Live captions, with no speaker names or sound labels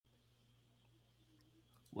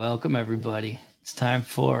Welcome, everybody. It's time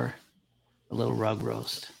for a little rug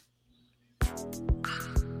roast.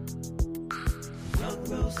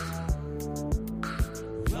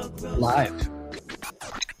 Live.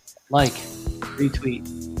 Like, retweet,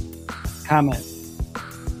 comment,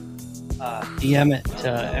 DM it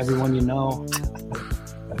to everyone you know,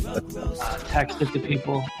 text it to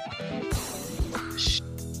people. Just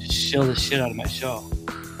shill the shit out of my show.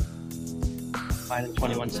 Find the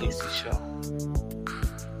 2160 show.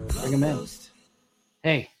 Bring them in.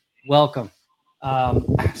 Hey, welcome.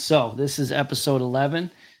 So this is episode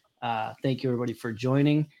 11. Thank you everybody for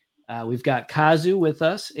joining. We've got Kazu with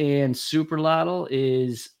us, and Super Lottle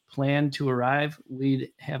is planned to arrive.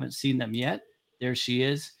 We haven't seen them yet. There she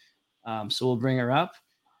is. So we'll bring her up.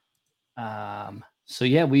 So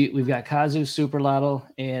yeah, we've got Kazu, Super Lottle,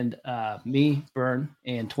 and me, Burn,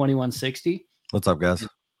 and 2160. What's up, guys?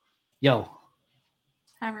 Yo.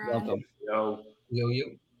 Hi, everyone. Welcome. Yo.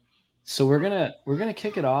 So we're gonna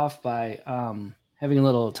kick it off by having a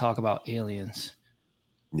little talk about aliens.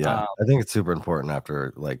 Yeah, I think it's super important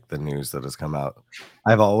after like the news that has come out.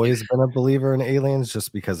 I've always been a believer in aliens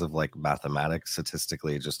just because of like mathematics.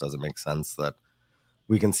 Statistically, it just doesn't make sense that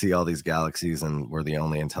we can see all these galaxies and we're the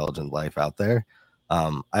only intelligent life out there.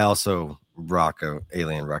 I also rock a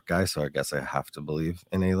alien wreck guy, so I guess I have to believe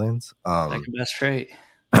in aliens. Like your best trait.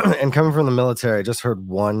 And coming from the military, I just heard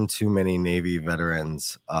one too many Navy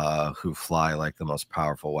veterans who fly like the most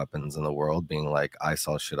powerful weapons in the world being like, I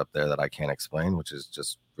saw shit up there that I can't explain, which is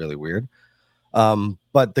just really weird.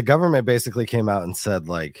 But the government basically came out and said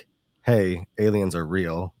like, hey, aliens are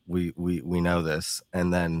real. We know this.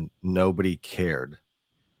 And then nobody cared.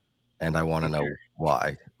 And I want to know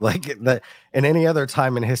why. Like that in any other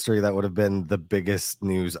time in history, that would have been the biggest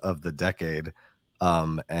news of the decade.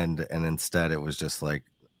 And instead it was just like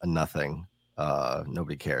nothing.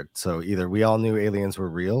 Nobody cared. So either we all knew aliens were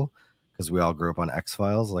real because we all grew up on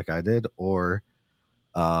X-Files like I did, or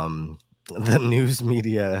the news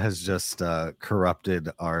media has just corrupted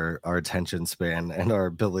our attention span and our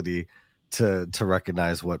ability to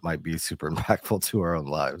recognize what might be super impactful to our own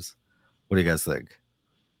lives. What do you guys think?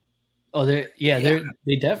 Oh, they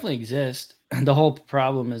definitely exist. The whole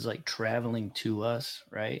problem is like traveling to us,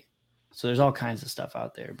 right? So there's all kinds of stuff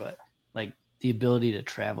out there, but like the ability to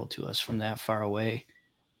travel to us from that far away,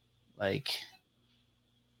 like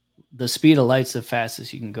the speed of light's the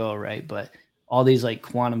fastest you can go, right? But all these like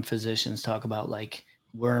quantum physicians talk about like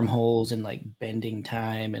wormholes and like bending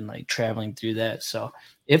time and like traveling through that. So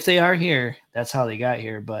if they are here, that's how they got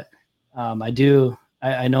here. But I know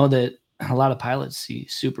that a lot of pilots see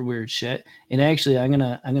super weird shit. And actually I'm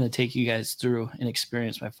gonna take you guys through an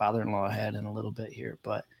experience my father-in-law had in a little bit here,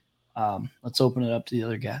 but let's open it up to the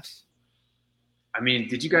other guests. I mean,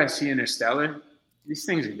 did you guys see Interstellar? These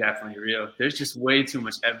things are definitely real. There's just way too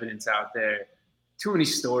much evidence out there, too many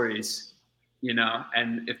stories, you know.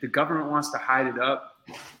 And if the government wants to hide it up.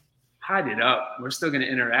 We're still going to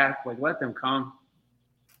interact. Like, let them come.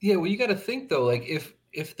 Yeah, well, you got to think though. Like,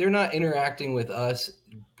 if they're not interacting with us,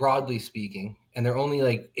 broadly speaking, and they're only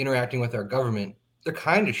like interacting with our government, they're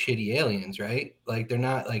kind of shitty aliens, right? Like, they're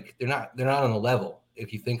not on the level.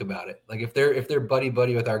 If you think about it, like if they're buddy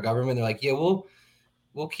with our government, they're like, yeah,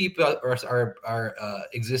 we'll keep our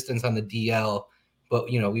existence on the DL, but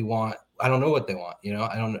you know, I don't know what they want, you know,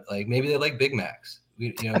 I don't like, maybe they like Big Macs,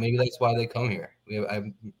 maybe that's why they come here. I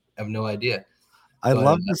have no idea. I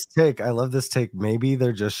love this take. Maybe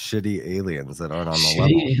they're just shitty aliens that aren't on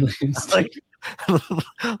the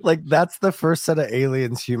level. like that's the first set of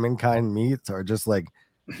aliens humankind meets, are just like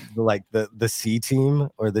the C team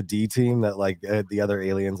or the D team that like the other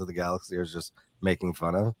aliens of the galaxy are just making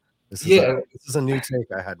fun of. This is a new take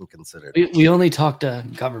I hadn't considered. We only talk to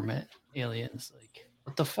government aliens. Like,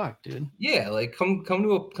 what the fuck, dude? Yeah, like come to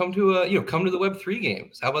the Web3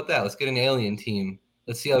 games. How about that? Let's get an alien team.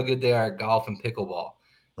 Let's see how good they are at golf and pickleball.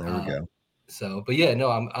 There we go. So, but yeah, no,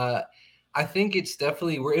 I think it's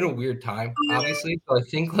definitely, we're in a weird time, obviously. So I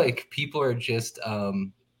think like people are just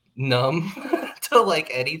numb to like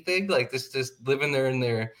anything, like this, just living there in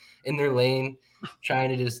their lane, trying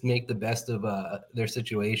to just make the best of their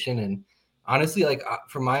situation. And honestly, like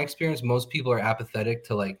from my experience, most people are apathetic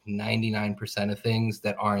to like 99% of things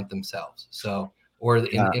that aren't themselves. So, or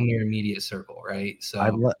in their immediate circle, right? So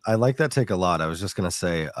I like that take a lot. I was just gonna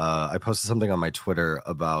say, I posted something on my Twitter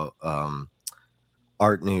about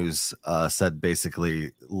Art News said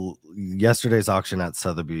basically yesterday's auction at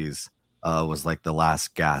Sotheby's was like the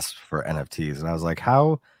last gasp for NFTs, and I was like,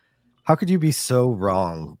 how could you be so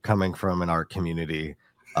wrong coming from an art community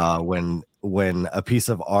when a piece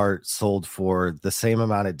of art sold for the same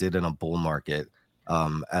amount it did in a bull market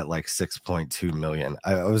at like 6.2 million.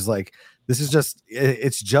 I was like, this is just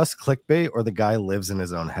it's just clickbait, or the guy lives in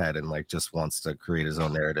his own head and like just wants to create his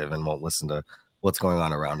own narrative and won't listen to what's going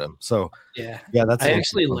on around him. So yeah, that's I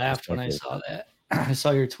actually laughed when I saw that. I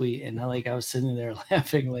saw your tweet and I was sitting there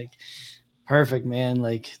laughing like, perfect, man.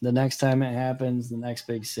 Like the next time it happens, the next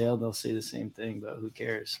big sale, they'll say the same thing, but who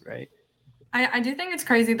cares, right? I do think it's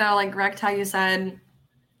crazy though, like Rex, how you said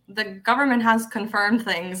the government has confirmed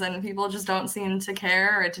things and people just don't seem to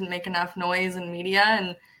care, or it didn't make enough noise in media,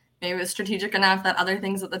 and maybe it was strategic enough that other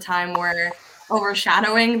things at the time were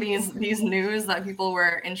overshadowing these news that people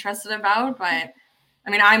were interested about. But I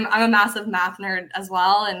mean, I'm a massive math nerd as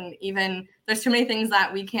well, and even there's too many things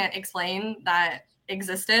that we can't explain that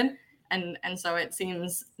existed, and so it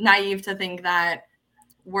seems naive to think that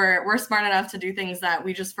we're smart enough to do things that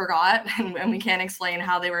we just forgot and we can't explain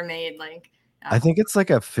how they were made. Like, I think it's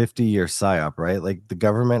like a 50-year psyop, right? Like the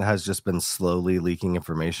government has just been slowly leaking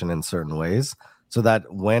information in certain ways, so that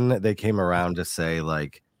when they came around to say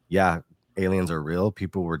like, yeah, aliens are real,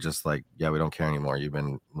 people were just like, yeah, we don't care anymore. You've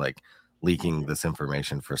been like leaking this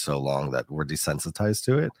information for so long that we're desensitized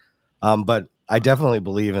to it. But I definitely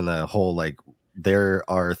believe in the whole, like, there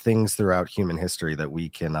are things throughout human history that we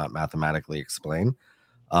cannot mathematically explain.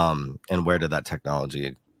 And where did that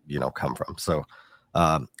technology, come from? So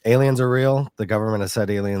aliens are real. The government has said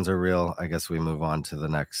aliens are real. I guess we move on to the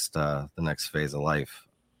next phase of life.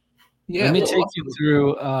 Yeah, let me take you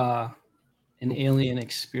through an alien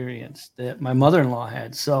experience that my mother-in-law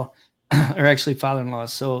had. So, or actually father-in-law.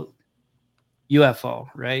 So UFO,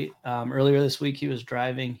 right? Earlier this week, he was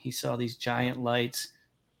driving. He saw these giant lights.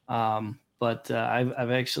 But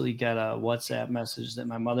I've actually got a WhatsApp message that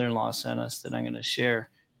my mother-in-law sent us that I'm going to share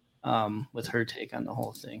with her take on the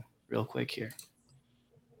whole thing real quick here.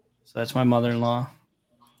 So that's my mother-in-law.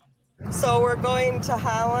 So we're going to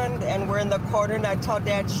Holland and we're in the corner, and I told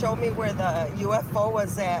Dad, show me where the UFO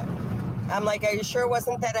was at. I'm like, are you sure it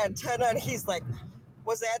wasn't that antenna? And he's like,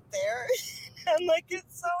 was that there? I'm like,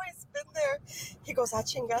 it's always been there. He goes, ah,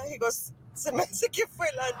 chinga. He goes, se me hace que fue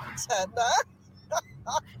la antenna.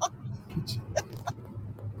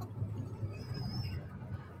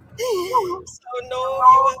 So no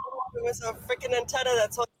UFO, it was a freaking antenna.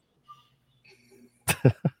 That's all.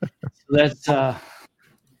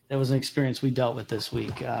 That was an experience we dealt with this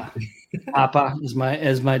week. Papa,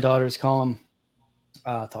 as my daughters call him,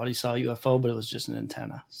 thought he saw a UFO, but it was just an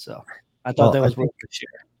antenna. So I thought that was worth the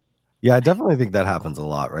share. Yeah, I definitely think that happens a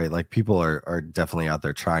lot, right? Like people are definitely out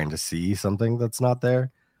there trying to see something that's not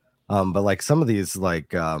there. But like some of these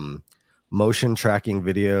like motion tracking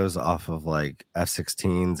videos off of like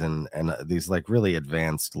F-16s and these like really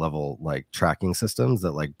advanced level like tracking systems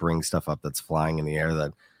that like bring stuff up that's flying in the air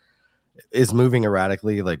that is moving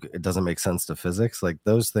erratically, like it doesn't make sense to physics. Like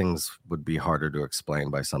those things would be harder to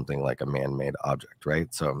explain by something like a man-made object,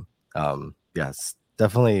 right? So yes,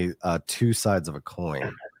 definitely two sides of a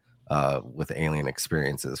coin with alien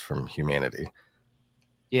experiences from humanity.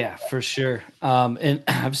 Yeah, for sure. And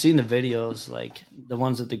I've seen the videos, like the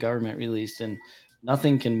ones that the government released, and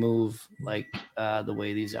nothing can move like the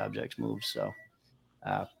way these objects move. So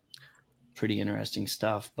pretty interesting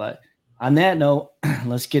stuff. But on that note,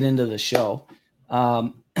 let's get into the show.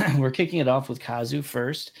 We're kicking it off with Kazu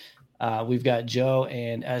first. We've got Joe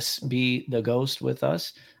and SB the Ghost with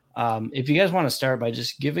us. If you guys want to start by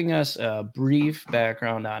just giving us a brief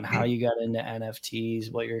background on how you got into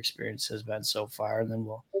NFTs, what your experience has been so far, and then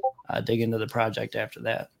we'll dig into the project after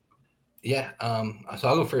that. Yeah. So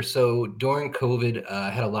I'll go first. So during COVID,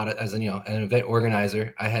 I had a lot of, as an event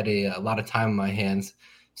organizer, I had a lot of time on my hands.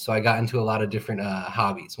 So I got into a lot of different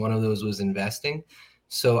hobbies. One of those was investing.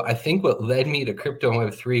 So I think what led me to crypto and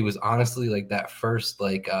Web3 was honestly like that first,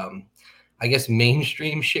 like, I guess,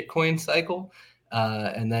 mainstream shitcoin cycle.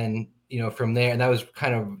 And then, from there, and that was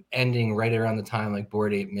kind of ending right around the time like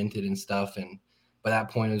Bored Ape minted and stuff. And by that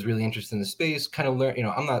point, I was really interested in the space, kind of learn,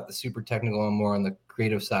 I'm not the super technical, I'm more on the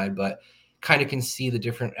creative side, but kind of can see the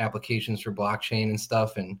different applications for blockchain and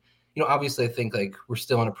stuff. And, obviously I think like we're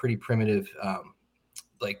still in a pretty primitive,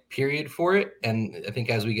 like period for it. And I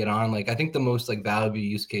think as we get on, like, I think the most like valuable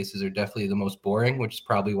use cases are definitely the most boring, which is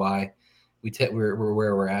probably why we're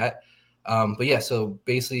where we're at. But yeah, so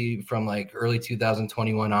basically from like early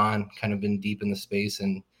 2021 on, kind of been deep in the space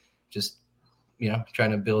and just,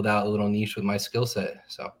 trying to build out a little niche with my skill set.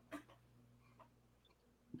 So.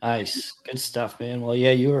 Nice. Good stuff, man. Well,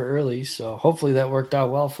 yeah, you were early, so hopefully that worked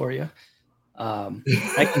out well for you. I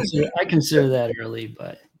consider that early,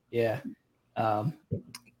 but yeah.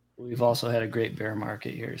 We've also had a great bear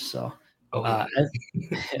market here, so yeah,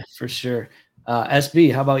 for sure.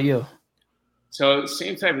 SB, how about you? So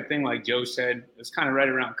same type of thing like Joe said. It was kind of right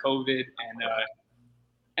around COVID,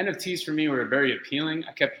 and NFTs for me were very appealing.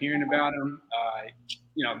 I kept hearing about them.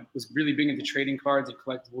 Was really big into trading cards and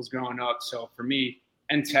collectibles growing up. So for me,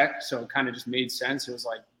 and tech, so it kind of just made sense. It was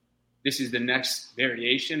like, this is the next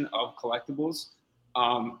variation of collectibles.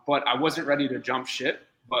 But I wasn't ready to jump ship.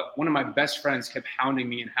 But one of my best friends kept hounding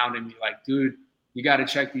me, like, dude, you got to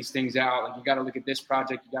check these things out. Like, you got to look at this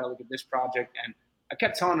project. You got to look at this project. And I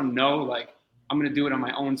kept telling him no, like, I'm going to do it on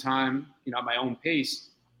my own time, at my own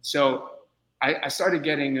pace. So I started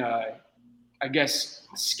getting,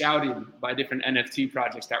 scouted by different NFT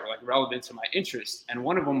projects that were like relevant to my interest. And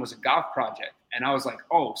one of them was a golf project. And I was like,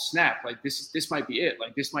 oh, snap, like this might be it.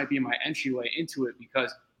 Like, this might be my entryway into it,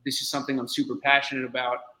 because this is something I'm super passionate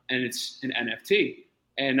about, and it's an NFT.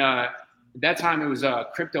 And at that time, it was a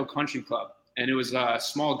Crypto Country Club, and it was a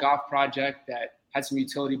small golf project that had some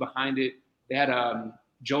utility behind it. They had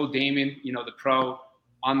Joe Damon, the pro,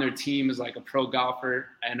 on their team as like a pro golfer.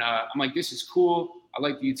 And I'm like, this is cool. I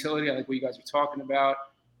like the utility. I like what you guys are talking about.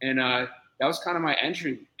 And that was kind of my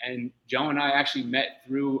entry. And Joe and I actually met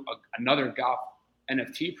through another golf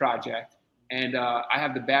NFT project. And I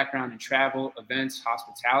have the background in travel, events,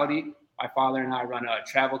 hospitality. My father and I run a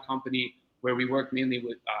travel company where we work mainly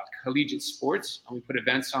with collegiate sports, and we put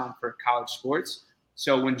events on for college sports.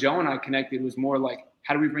 So when Joe and I connected, it was more like,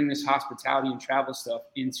 how do we bring this hospitality and travel stuff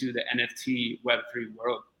into the NFT Web3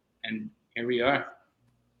 world? And here we are.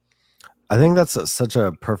 I think that's such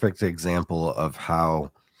a perfect example of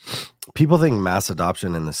how people think mass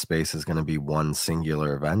adoption in the space is going to be one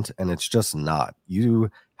singular event, and it's just not. You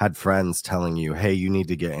had friends telling you, hey, you need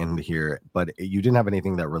to get into here, but you didn't have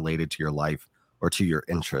anything that related to your life or to your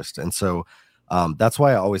interest. And so that's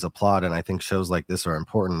why I always applaud, and I think shows like this are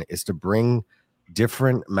important, is to bring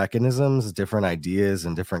different mechanisms, different ideas,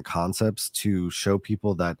 and different concepts to show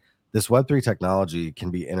people that this Web3 technology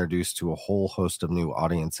can be introduced to a whole host of new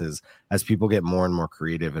audiences as people get more and more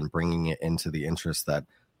creative and bringing it into the interest that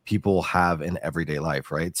people have in everyday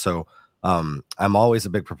life, right? So I'm always a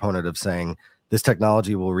big proponent of saying this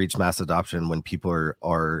technology will reach mass adoption when people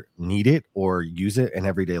are need it or use it in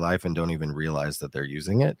everyday life and don't even realize that they're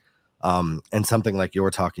using it. And something like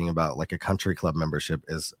you're talking about, like a country club membership,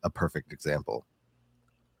 is a perfect example.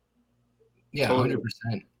 Yeah, 100%.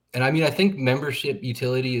 And I mean, I think membership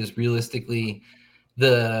utility is realistically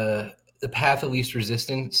the path of least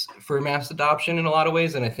resistance for mass adoption in a lot of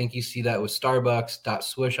ways. And I think you see that with Starbucks,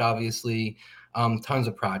 Swoosh, obviously, tons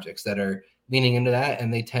of projects that are leaning into that.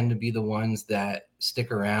 And they tend to be the ones that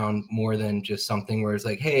stick around more than just something where it's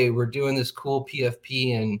like, hey, we're doing this cool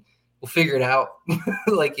PFP and we'll figure it out. And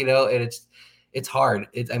it's hard.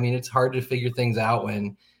 It's hard to figure things out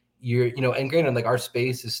when and granted, like, our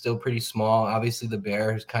space is still pretty small. Obviously the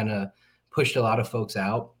bear has kind of pushed a lot of folks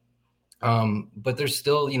out. But there's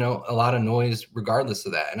still, a lot of noise regardless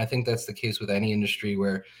of that. And I think that's the case with any industry,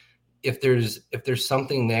 where if there's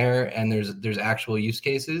something there and there's actual use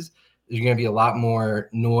cases, there's going to be a lot more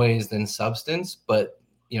noise than substance. But,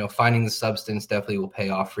 finding the substance definitely will pay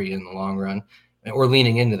off for you in the long run, or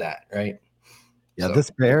leaning into that. Right. Yeah. So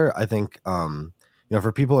this bear, I think,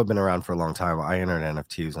 for people who have been around for a long time, I entered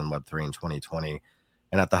NFTs on Web3 in 2020.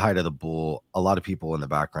 And at the height of the bull, a lot of people in the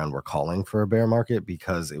background were calling for a bear market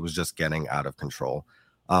because it was just getting out of control.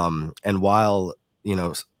 And while,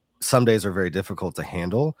 some days are very difficult to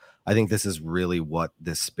handle, I think this is really what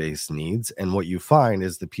this space needs. And what you find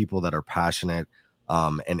is the people that are passionate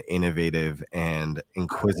and innovative and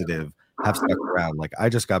inquisitive have stuck around. Like, I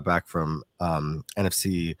just got back from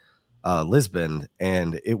NFC Lisbon,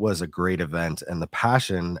 and it was a great event, and the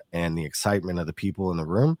passion and the excitement of the people in the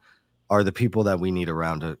room are the people that we need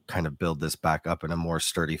around to kind of build this back up in a more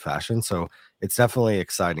sturdy fashion. So it's definitely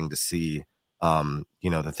exciting to see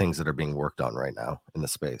the things that are being worked on right now in the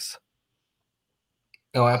space.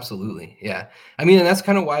 Oh, absolutely. Yeah. And that's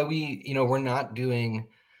kind of why we're not doing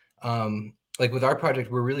like with our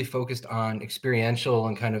project, we're really focused on experiential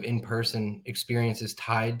and kind of in-person experiences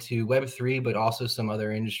tied to Web3, but also some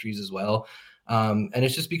other industries as well. And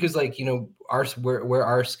it's just because, like, where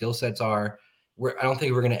our skill sets are, I don't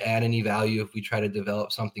think we're going to add any value if we try to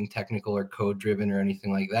develop something technical or code driven or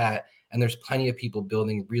anything like that. And there's plenty of people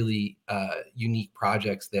building really unique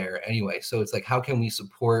projects there anyway. So it's like, how can we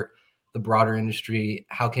support the broader industry?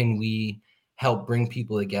 How can we help bring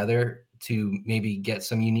people together to maybe get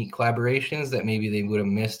some unique collaborations that maybe they would have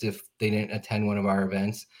missed if they didn't attend one of our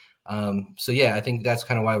events? So yeah, I think that's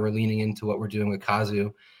kind of why we're leaning into what we're doing with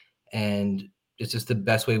Kazu, and it's just the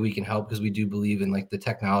best way we can help, because we do believe in, like, the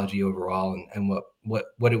technology overall and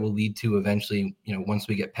what it will lead to eventually, once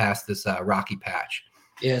we get past this rocky patch.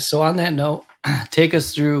 Yeah. So on that note, take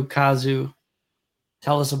us through Kazu,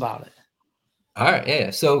 Tell us about it. All right, yeah.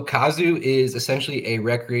 So Kazoo is essentially a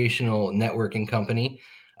recreational networking company.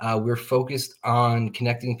 We're focused on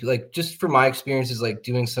connecting, like just from my experiences, like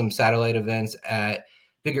doing some satellite events at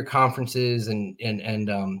bigger conferences and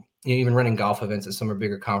even running golf events at some of our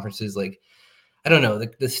bigger conferences. Like I don't know,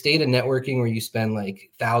 the state of networking where you spend like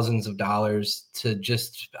thousands of dollars to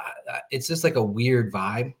just, it's just like a weird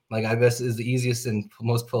vibe. Like I guess is the easiest and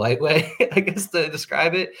most polite way, I guess, to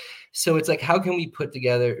describe it. So it's like, how can we put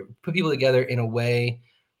people together in a way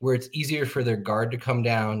where it's easier for their guard to come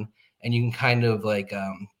down and you can kind of like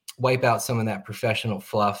wipe out some of that professional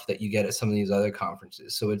fluff that you get at some of these other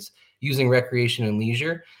conferences. So it's using recreation and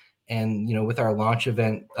leisure. And, you know, with our launch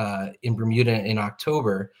event in Bermuda in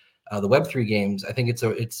October, the Web3 games, I think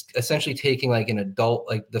it's essentially taking like an adult,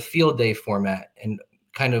 like the field day format and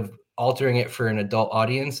kind of altering it for an adult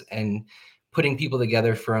audience and putting people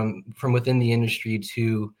together from within the industry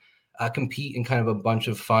to compete in kind of a bunch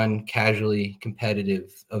of fun, casually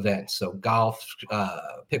competitive events. So golf,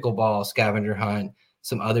 pickleball, scavenger hunt,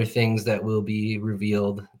 some other things that will be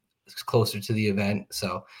revealed closer to the event.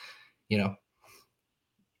 So, you know.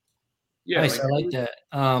 Yeah, Nice. I like that.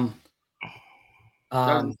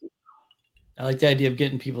 I like the idea of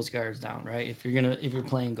getting people's guards down, right? If you're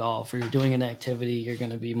playing golf or you're doing an activity, you're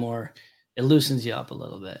gonna be more. It loosens you up a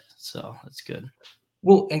little bit, so that's good.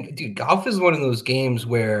 Well, and dude, golf is one of those games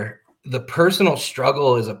where the personal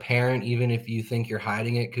struggle is apparent, even if you think you're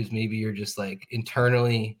hiding it, because maybe you're just like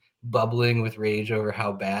internally bubbling with rage over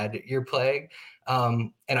how bad you're playing.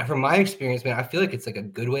 From my experience, man, I feel like it's like a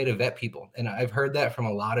good way to vet people. And I've heard that from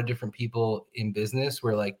a lot of different people in business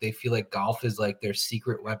where like they feel like golf is like their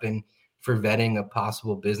secret weapon for vetting a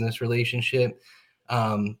possible business relationship.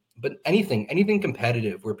 But anything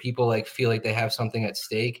competitive where people like feel like they have something at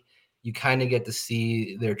stake, you kind of get to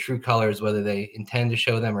see their true colors, whether they intend to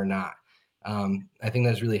show them or not. I think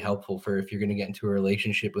that's really helpful for if you're going to get into a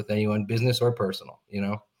relationship with anyone, business or personal, you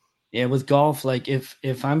know? Yeah, with golf, like if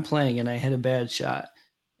I'm playing and I hit a bad shot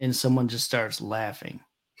and someone just starts laughing,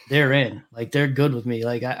 they're in. Like they're good with me.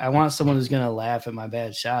 Like I want someone who's gonna laugh at my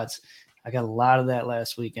bad shots. I got a lot of that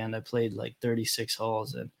last weekend. I played like 36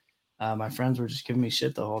 holes and my friends were just giving me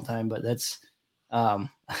shit the whole time. But that's I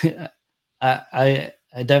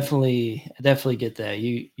definitely get that.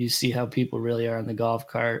 You see how people really are on the golf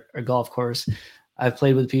cart or golf course. I've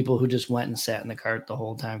played with people who just went and sat in the cart the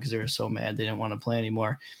whole time because they were so mad they didn't want to play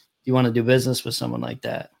anymore. You want to do business with someone like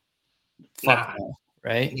that? Fuck no,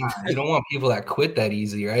 right? Nah, you don't want people that quit that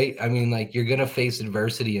easy, right? I mean, like you're gonna face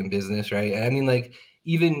adversity in business, right? I mean, like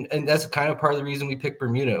and that's kind of part of the reason we picked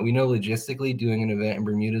Bermuda. We know logistically doing an event in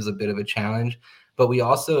Bermuda is a bit of a challenge, but we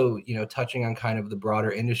also, you know, touching on kind of the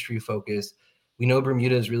broader industry focus, we know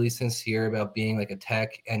Bermuda is really sincere about being like a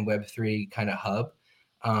tech and Web3 kind of hub.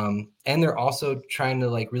 And they're also trying to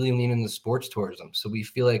like really lean into sports tourism. So we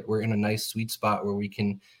feel like we're in a nice sweet spot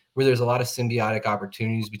where there's a lot of symbiotic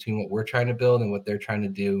opportunities between what we're trying to build and what they're trying to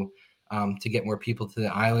do to get more people to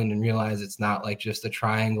the island and realize it's not like just a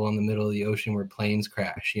triangle in the middle of the ocean where planes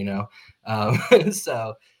crash, you know?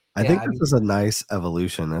 So I think this is a nice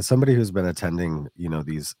evolution. As somebody who's been attending, you know,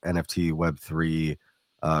 these NFT Web3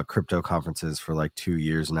 crypto conferences for like 2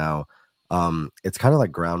 years now, it's kind of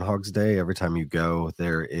like Groundhog's Day. Every time you go,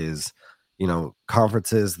 there is, you know,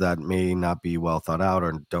 conferences that may not be well thought out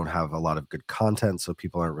or don't have a lot of good content, so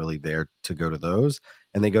people aren't really there to go to those,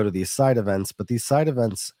 and they go to these side events. But these side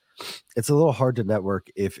events, it's a little hard to network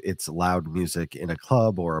if it's loud music in a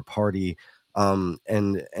club or a party, and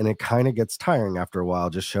it kind of gets tiring after a while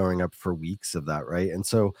just showing up for weeks of that, right? And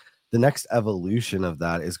so the next evolution of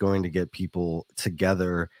that is going to get people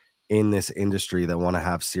together in this industry that want to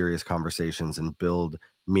have serious conversations and build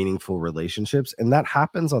meaningful relationships, and that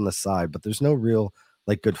happens on the side, but there's no real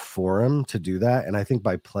like good forum to do that. And I think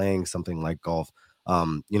by playing something like golf,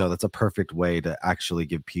 you know, that's a perfect way to actually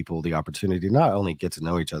give people the opportunity to not only get to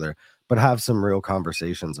know each other but have some real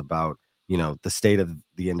conversations about, you know, the state of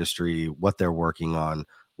the industry, what they're working on,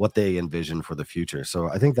 what they envision for the future. So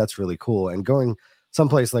I think that's really cool. And going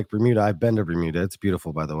someplace like Bermuda, I've been to Bermuda, it's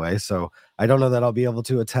beautiful, by the way, so I don't know that I'll be able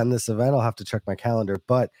to attend this event. I'll have to check my calendar,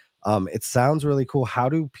 but it sounds really cool. How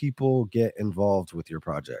do people get involved with your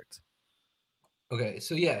project? Okay,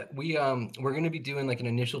 so yeah, we're going to be doing like an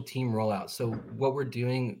initial team rollout. So what we're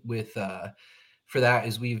doing with for that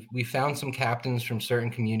is we found some captains from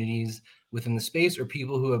certain communities within the space or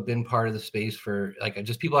people who have been part of the space for like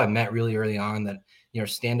just people I met really early on that, you know,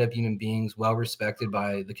 stand up human beings, well respected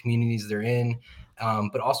by the communities they're in,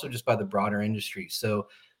 but also just by the broader industry. So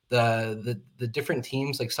the different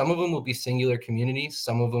teams, like some of them will be singular communities,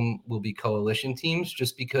 some of them will be coalition teams,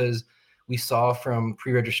 just because we saw from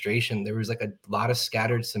pre-registration, there was like a lot of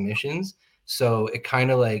scattered submissions. So it kind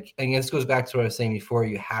of like, and this goes back to what I was saying before,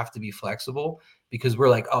 you have to be flexible, because we're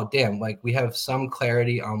like, oh damn, like we have some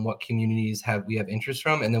clarity on what communities we have interest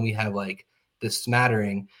from, and then we have like this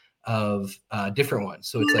smattering of different ones.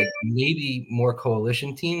 So it's like maybe more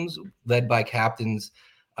coalition teams led by captains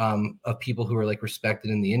of people who are like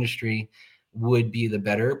respected in the industry would be the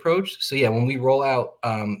better approach. So yeah, when we roll out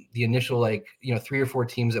the initial 3 or 4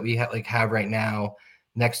 teams that we have right now,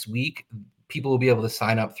 next week, people will be able to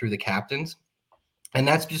sign up through the captains. And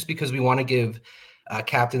that's just because we want to give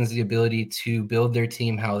captains the ability to build their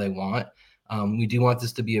team how they want. We do want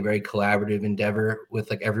this to be a very collaborative endeavor with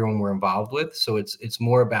like everyone we're involved with. So it's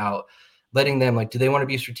more about letting them, like, do they want to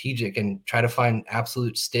be strategic and try to find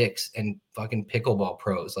absolute sticks and fucking pickleball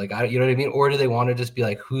pros? Like, you know what I mean? Or do they want to just be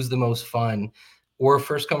like, who's the most fun, or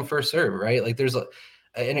first come, first serve, right? Like there's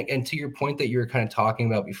and to your point that you were kind of talking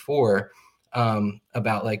about before,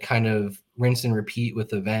 about like kind of rinse and repeat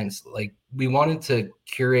with events, like we wanted to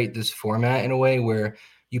curate this format in a way where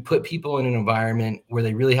you put people in an environment where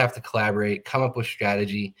they really have to collaborate, come up with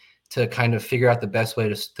strategy to kind of figure out the best way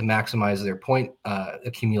to maximize their point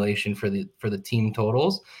accumulation for the team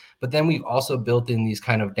totals. But then we've also built in these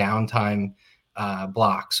kind of downtime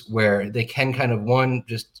blocks where they can kind of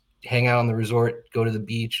just hang out on the resort, go to the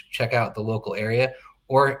beach, check out the local area,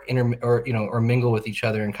 or mingle with each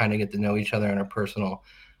other and kind of get to know each other on a personal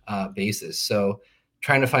basis. So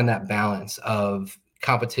trying to find that balance of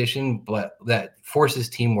competition, but that forces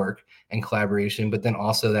teamwork and collaboration, but then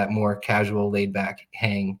also that more casual, laid back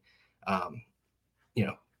hang,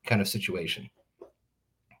 kind of situation.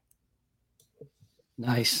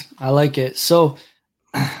 Nice. I like it. So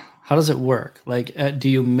how does it work? Like,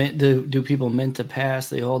 do people mint a pass?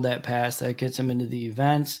 They hold that pass that gets them into the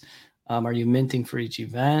events. Are you minting for each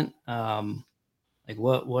event? Like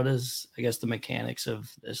what is, I guess, the mechanics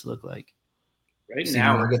of this look like? Right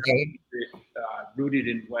now, we're rooted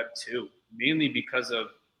in Web 2, mainly because of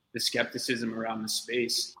the skepticism around the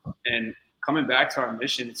space. And coming back to our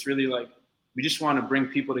mission, it's really like we just want to bring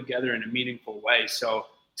people together in a meaningful way. So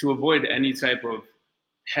to avoid any type of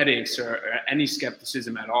headaches or any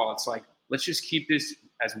skepticism at all, it's like, let's just keep this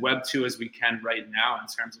as Web 2 as we can right now in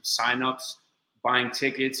terms of signups, buying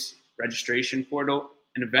tickets, registration portal,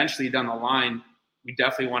 and eventually down the line, we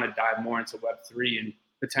definitely want to dive more into Web 3 and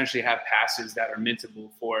potentially have passes that are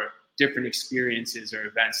mintable for different experiences or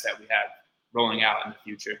events that we have rolling out in the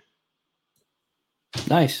future.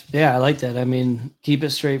 Nice. Yeah, I like that. I mean, keep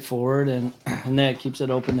it straightforward, and that keeps it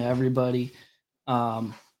open to everybody.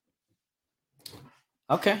 Okay.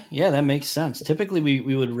 Yeah, that makes sense. Typically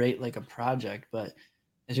we would rate like a project, but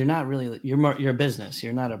as you're not really, you're a business,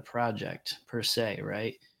 you're not a project per se,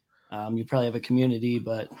 right? You probably have a community,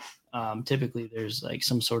 but typically there's like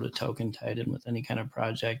some sort of token tied in with any kind of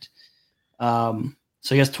project.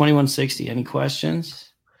 So I guess 2160, any questions?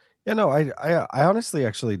 Yeah, no, I honestly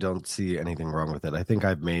actually don't see anything wrong with it. I think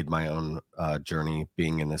I've made my own journey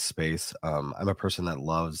being in this space. I'm a person that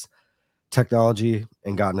loves technology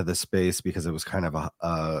and got into this space because it was kind of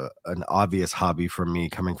an obvious hobby for me,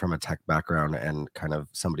 coming from a tech background and kind of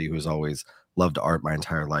somebody who's always loved art my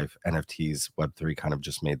entire life. NFTs, Web3 kind of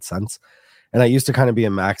just made sense. And I used to kind of be a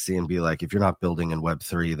maxi and be like, if you're not building in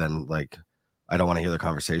Web3, then like, I don't want to hear the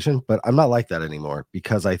conversation. But I'm not like that anymore,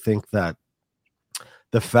 because I think that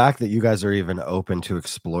the fact that you guys are even open to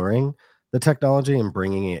exploring the technology and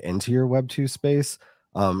bringing it into your Web2 space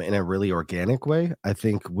in a really organic way, I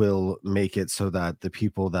think will make it so that the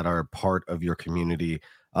people that are part of your community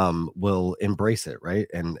will embrace it, right?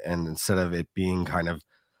 And instead of it being kind of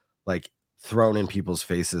like thrown in people's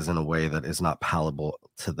faces in a way that is not palatable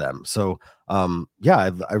to them. So yeah,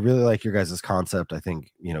 I really like your guys' concept. I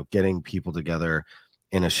think, getting people together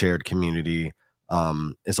in a shared community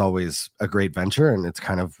is always a great venture, and it's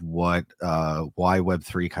kind of what why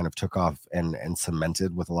Web3 kind of took off and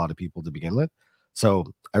cemented with a lot of people to begin with. So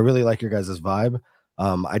I really like your guys' vibe.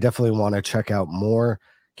 I definitely want to check out more.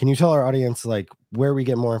 Can you tell our audience like where we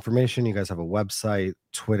get more information? You guys have a website,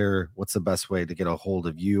 Twitter. What's the best way to get a hold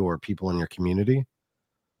of you or people in your community?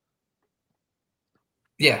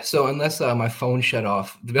 Yeah, so unless my phone shut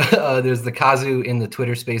off, there's the Kazu in the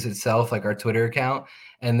Twitter space itself, like our Twitter account.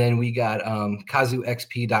 And then we got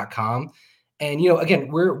kazuxp.com. And, again,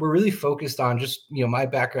 we're really focused on just, my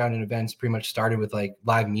background in events pretty much started with like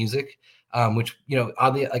live music, which,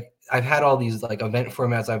 oddly, like I've had all these like event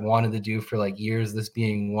formats I've wanted to do for like years, this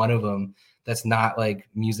being one of them that's not like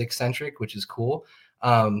music centric, which is cool.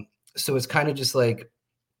 So it's kind of just like,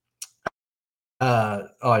 I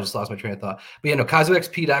just lost my train of thought. But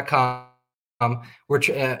kazuxp.com. I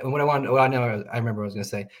remember what I was going to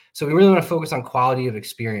say. So we really want to focus on quality of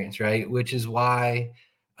experience, right? Which is why,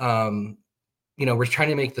 we're trying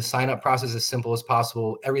to make the sign up process as simple as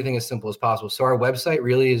possible, everything as simple as possible. So our website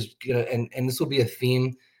really is, and this will be a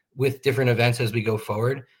theme with different events as we go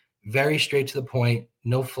forward, very straight to the point,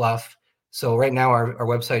 no fluff. So right now our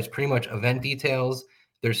website is pretty much event details.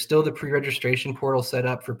 There's still the pre-registration portal set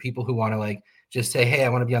up for people who want to just say, hey, I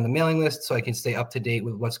want to be on the mailing list so I can stay up to date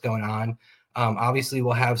with what's going on. Obviously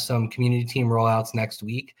we'll have some community team rollouts next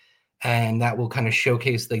week, and that will kind of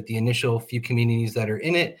showcase the initial few communities that are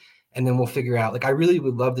in it. And then we'll figure out, I really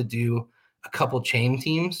would love to do a couple chain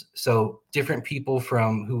teams. So different people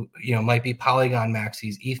from who, might be Polygon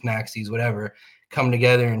maxis, ETH maxis, whatever, come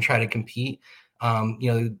together and try to compete.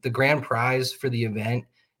 The grand prize for the event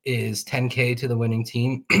is $10K to the winning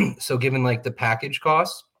team. So given the package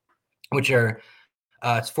costs, which are,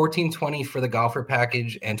 it's $14.20 for the golfer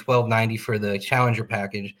package and $12.90 for the challenger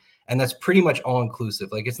package. And that's pretty much all inclusive.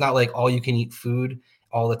 It's not all you can eat food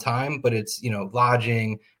all the time, but it's,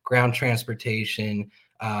 lodging, ground transportation,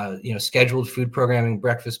 scheduled food programming,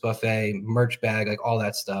 breakfast buffet, merch bag, all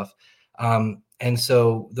that stuff. And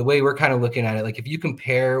so the way we're kind of looking at it, if you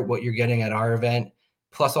compare what you're getting at our event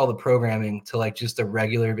plus all the programming to just a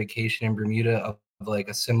regular vacation in Bermuda of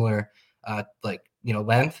a similar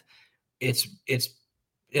length, it's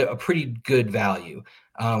a pretty good value.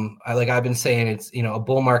 I've been saying, it's a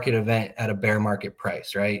bull market event at a bear market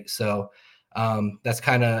price, right? So that's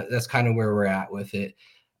kind of where we're at with it.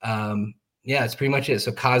 It's pretty much it.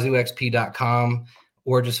 So kazuxp.com,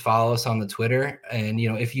 or just follow us on the Twitter. And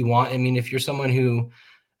if you want, if you're someone who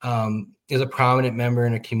is a prominent member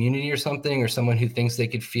in a community or something, or someone who thinks they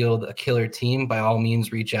could field a killer team, by all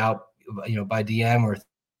means reach out by DM or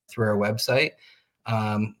through our website.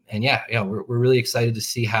 We're really excited to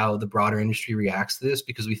see how the broader industry reacts to this,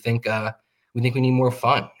 because we think we need more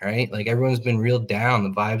fun, right? Everyone's been real down. The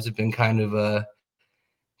vibes have been kind of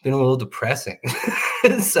been a little depressing.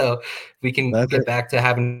 So we can get back to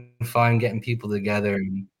having fun, getting people together.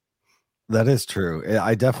 That is true.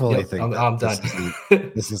 I definitely think I'm done.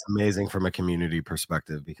 This is amazing from a community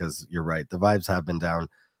perspective, because you're right. The vibes have been down.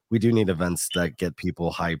 We do need events that get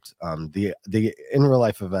people hyped. The in real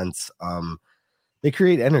life events, they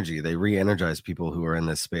create energy. They re-energize people who are in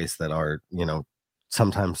this space that are,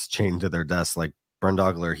 sometimes chained to their desks. Like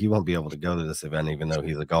Brendogler, he won't be able to go to this event, even though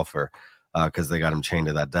he's a golfer, because they got him chained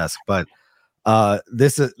to that desk. But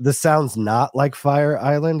this sounds not like Fire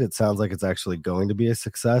Island. It sounds like it's actually going to be a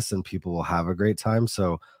success and people will have a great time.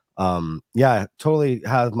 So totally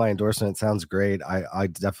have my endorsement. It sounds great. I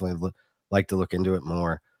definitely like to look into it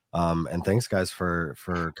more. And thanks guys for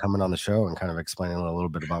coming on the show and kind of explaining a little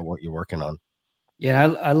bit about what you're working on. Yeah,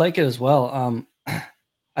 I like it as well.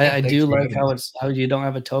 I do like how you don't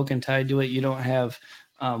have a token tied to it. You don't have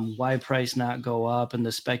why price not go up and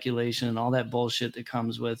the speculation and all that bullshit that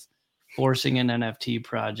comes with forcing an NFT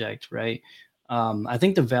project, right? I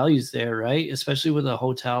think the value's there, right? Especially with a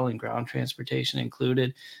hotel and ground transportation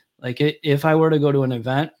included. If I were to go to an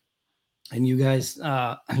event and you guys,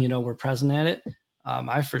 were present at it,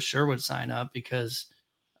 I for sure would sign up, because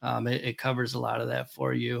it covers a lot of that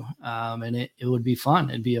for you. And it would be fun.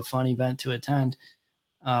 It'd be a fun event to attend.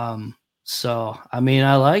 So, I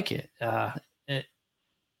like it. I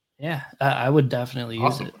would definitely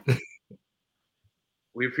use it.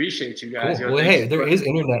 We appreciate you guys. Cool. Well, hey, there is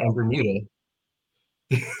internet in Bermuda.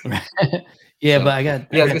 Yeah, so, but I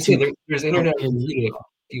got there's internet in Bermuda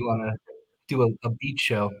if you want to do a beach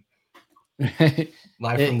show.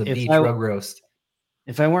 Live from the beach, RugRoast.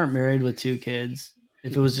 If I weren't married with 2 kids,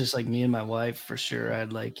 if it was just me and my wife, for sure,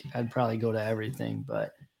 I'd probably go to everything,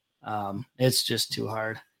 but it's just too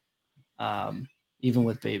hard. Even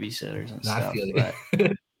with babysitters and stuff.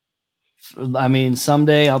 But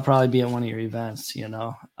someday I'll probably be at one of your events,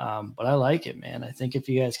 but I like it, man. I think if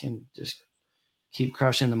you guys can just keep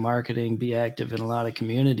crushing the marketing, be active in a lot of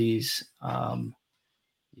communities,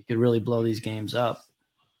 you could really blow these games up.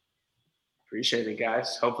 Appreciate it,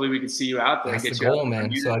 guys. Hopefully we can see you out there. That's the goal,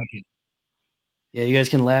 man. So yeah, you guys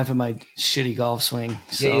can laugh at my shitty golf swing.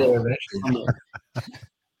 So.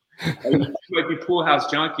 You might be pool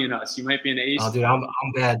house junkie in us. You might be an ace. Oh, dude, I'm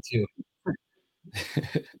bad too.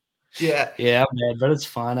 Yeah, I'm bad, but it's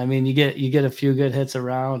fun. You get a few good hits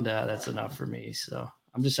around. That's enough for me. So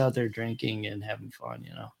I'm just out there drinking and having fun.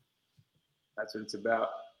 That's what it's about.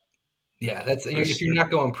 Yeah, if you're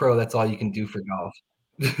not going pro, that's all you can do for golf.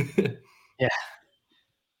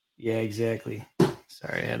 Yeah, exactly.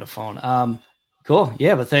 Sorry, I had a phone. Cool.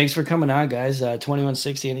 Yeah, but thanks for coming on, guys.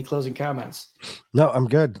 2160, any closing comments? No, I'm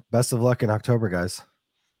good. Best of luck in October, guys.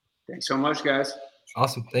 Thanks so much, guys.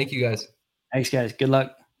 Awesome. Thank you, guys. Thanks, guys. Good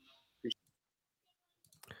luck.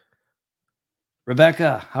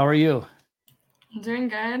 Rebecca, how are you? I'm doing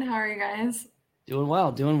good. How are you guys? Doing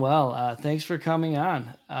well, doing well. Thanks for coming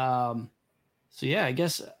on. So yeah, I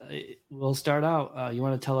guess we'll start out. You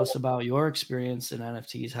want to tell us about your experience in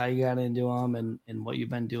NFTs, how you got into them, and what you've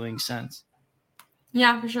been doing since?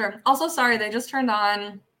 Yeah, for sure. Also, sorry, they just turned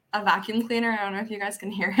on a vacuum cleaner. I don't know if you guys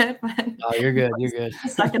can hear it, but Oh, you're good. You're good. a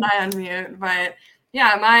second I unmute. But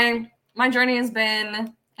yeah, my journey has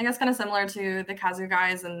been, I guess, kind of similar to the Kazoo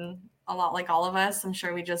guys and a lot like all of us. I'm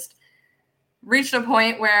sure we just reached a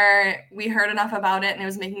point where we heard enough about it and it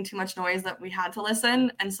was making too much noise that we had to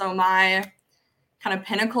listen. And so my kind of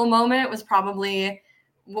pinnacle moment was probably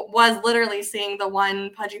was literally seeing the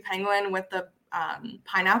one pudgy penguin with the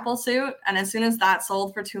pineapple suit. And as soon as that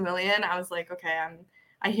sold for 2 million, I was like, okay,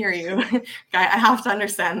 I hear you. I have to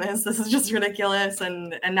understand this. This is just ridiculous.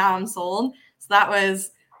 And now I'm sold. So that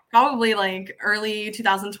was probably like early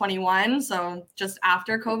 2021. So just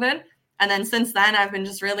after COVID. And then since then, I've been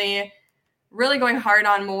just really going hard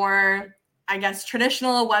on more, I guess,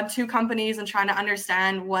 traditional Web2 companies and trying to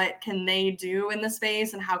understand what can they do in the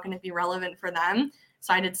space and how can it be relevant for them.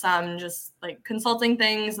 So I did some just like consulting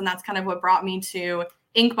things, and that's kind of what brought me to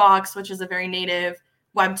Inkbox, which is a very native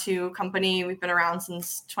Web2 company. We've been around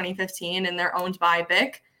since 2015, and they're owned by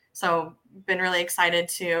BIC. So been really excited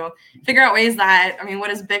to figure out ways that, I mean,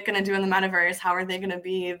 what is BIC going to do in the metaverse? How are they going to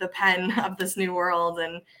be the pen of this new world?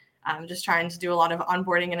 And just trying to do a lot of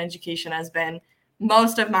onboarding and education has been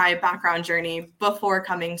most of my background journey before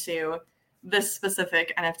coming to this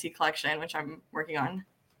specific NFT collection, which I'm working on.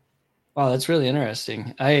 Wow, that's really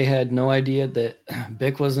interesting. I had no idea that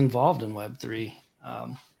BIC was involved in Web3.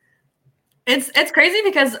 It's crazy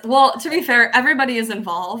because, well, to be fair, everybody is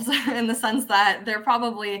involved in the sense that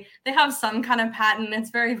they have some kind of patent, it's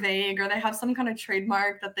very vague, or they have some kind of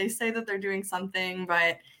trademark that they say that they're doing something,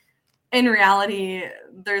 but in reality,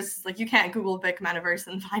 there's like, you can't Google BIC metaverse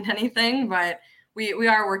and find anything, but we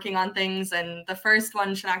are working on things, and the first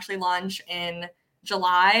one should actually launch in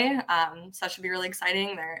July. So that should be really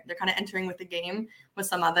exciting. They're kind of entering with the game with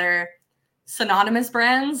some other synonymous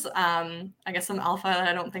brands. I guess some alpha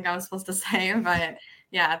I don't think I was supposed to say, but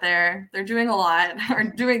yeah, they're doing a lot or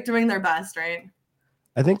doing their best, right?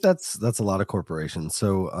 I think that's a lot of corporations.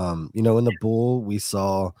 So in the bull, we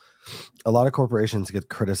saw a lot of corporations get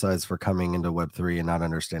criticized for coming into Web3 and not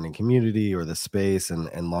understanding community or the space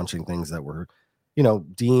and launching things that were,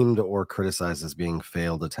 deemed or criticized as being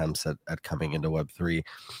failed attempts at coming into Web3.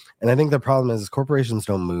 And I think the problem is corporations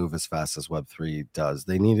don't move as fast as Web3 does.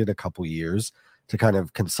 They needed a couple years to kind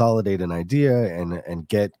of consolidate an idea and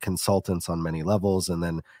get consultants on many levels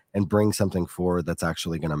and bring something forward that's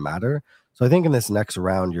actually going to matter. So I think in this next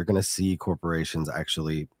round, you're going to see corporations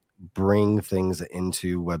actually bring things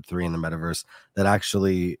into Web3 and the metaverse that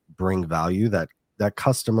actually bring value that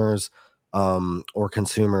customers or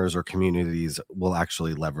consumers or communities will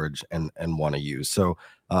actually leverage and want to use. So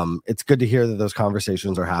it's good to hear that those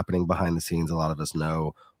conversations are happening behind the scenes. A lot of us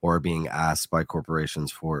know or are being asked by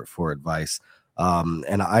corporations for advice.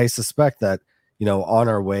 And I suspect that, on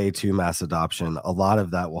our way to mass adoption, a lot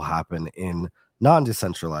of that will happen in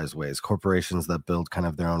non-decentralized ways, corporations that build kind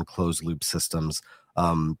of their own closed loop systems,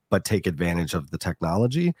 but take advantage of the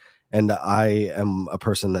technology. And I am a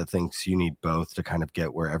person that thinks you need both to kind of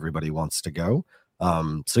get where everybody wants to go.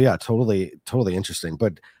 So yeah, totally interesting.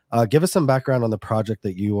 But give us some background on the project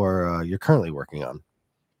that you're currently working on.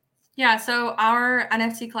 Yeah, so our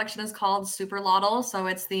NFT collection is called Super Lotl. So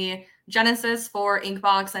it's the genesis for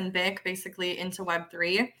Inkbox and BIC basically into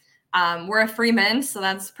Web3. We're a free mint, so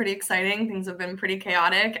that's pretty exciting. Things have been pretty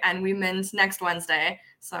chaotic, and we mint next Wednesday.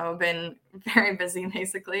 So been very busy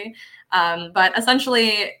basically. But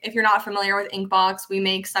essentially, if you're not familiar with Inkbox, we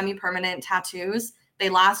make semi-permanent tattoos. They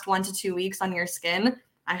last 1 to 2 weeks on your skin.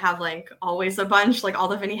 I have like always a bunch, like all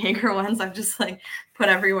the Vinny Hager ones I've just like put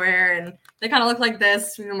everywhere, and they kind of look like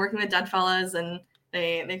this. We've been working with Deadfellas, and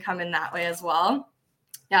they come in that way as well.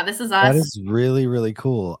 Yeah, this is us. That is really, really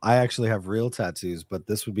cool. I actually have real tattoos, but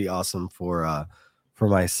this would be awesome for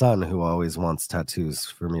my son who always wants tattoos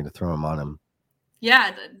for me to throw them on him.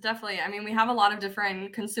 Yeah, definitely. I mean, we have a lot of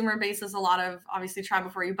different consumer bases, a lot of obviously try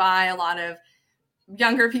before you buy, a lot of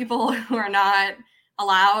younger people who are not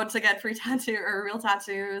allowed to get free tattoo or real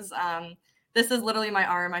tattoos. This is literally my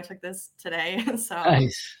arm. I took this today. So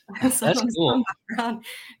nice. That's cool.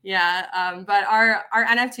 Yeah. But our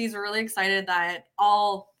NFTs, we're really excited that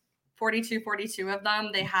all 42 of them,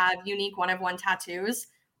 they have unique one-of-one tattoos.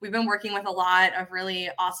 We've been working with a lot of really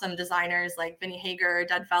awesome designers like Vinny Hager,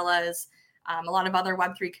 Deadfellas, a lot of other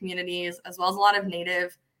Web3 communities, as well as a lot of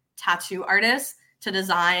native tattoo artists to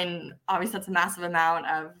design. Obviously, that's a massive amount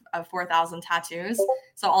of 4,000 tattoos.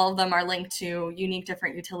 So all of them are linked to unique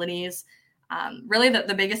different utilities. Really,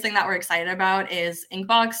 the biggest thing that we're excited about is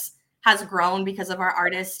Inkbox has grown because of our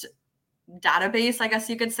artist database, I guess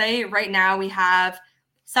you could say. Right now, we have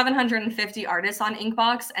 750 artists on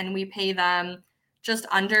Inkbox, and we pay them just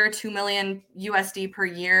under 2 million USD per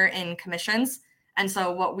year in commissions. And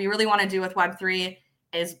so what we really want to do with Web3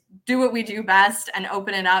 is do what we do best and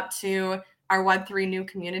open it up to our Web3 new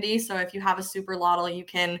community. So if you have a super lotl, you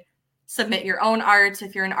can submit your own art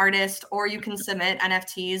if you're an artist, or you can submit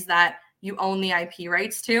NFTs that you own the IP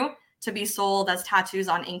rights to be sold as tattoos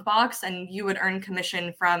on Inkbox, and you would earn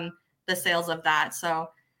commission from the sales of that. So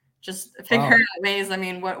just figuring out ways. I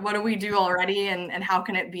mean, what do we do already, and how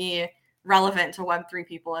can it be relevant to Web3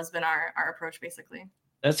 people has been our approach, basically.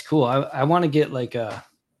 That's cool. I want to get like a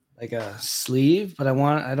sleeve, but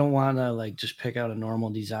I don't want to like just pick out a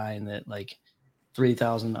normal design that like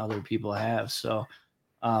 3,000 other people have. So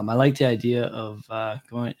I like the idea of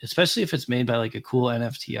going, especially if it's made by like a cool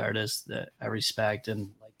NFT artist that I respect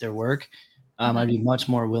and like their work. I'd be much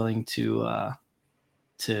more willing to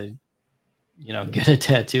get a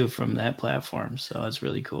tattoo from that platform. So it's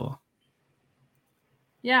really cool.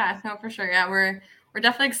 Yeah, no, for sure. Yeah, we're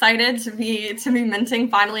definitely excited to be minting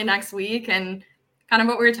finally next week. And kind of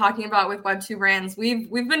what we were talking about with Web2 brands, we've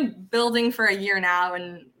been building for a year now,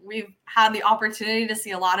 and we've had the opportunity to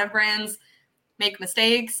see a lot of brands make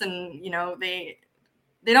mistakes, and they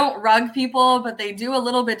don't rug people, but they do a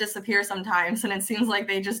little bit disappear sometimes. And it seems like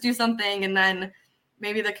they just do something, and then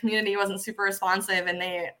maybe the community wasn't super responsive, and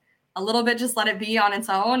they a little bit just let it be on its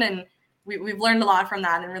own. And we've learned a lot from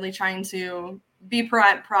that, and really trying to be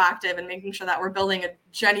proactive and making sure that we're building a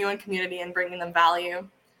genuine community and bringing them value.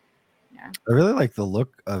 Yeah. I really like the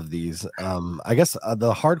look of these. I guess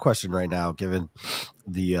the hard question right now, given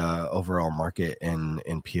the overall market in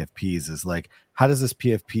PFPs, is like, how does this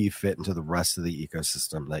PFP fit into the rest of the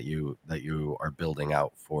ecosystem that you are building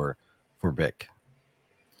out for BIC?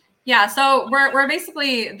 Yeah, so we're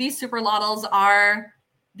basically, these super lotls are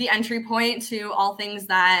the entry point to all things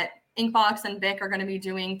that Inkbox and BIC are going to be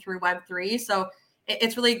doing through Web3. So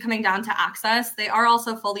it's really coming down to access. They are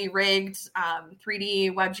also fully rigged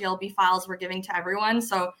 3D WebGLB files we're giving to everyone.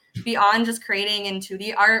 So beyond just creating in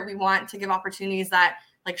 2D art, we want to give opportunities that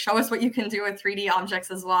like show us what you can do with 3D objects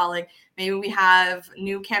as well. Like maybe we have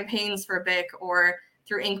new campaigns for BIC or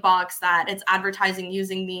through Inkbox that it's advertising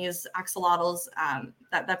using these axolotls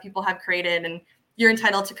that people have created, and you're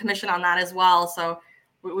entitled to commission on that as well. So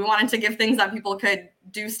we wanted to give things that people could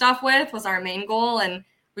do stuff with was our main goal. And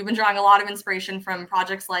we've been drawing a lot of inspiration from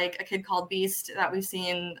projects like A Kid Called Beast that we've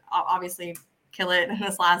seen obviously kill it in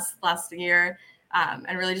this last year,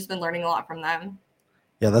 and really just been learning a lot from them.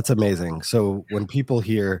 Yeah, that's amazing. So when people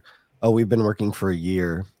hear, oh, we've been working for a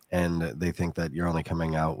year, and they think that you're only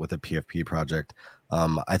coming out with a PFP project,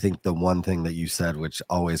 I think the one thing that you said, which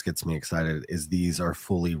always gets me excited, is these are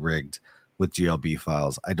fully rigged with GLB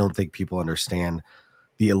files. I don't think people understand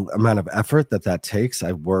the amount of effort that takes.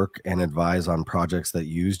 I work and advise on projects that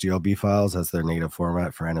use GLB files as their native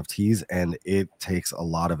format for NFTs, and it takes a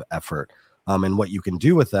lot of effort. And what you can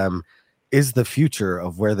do with them is the future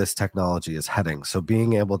of where this technology is heading. So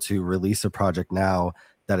being able to release a project now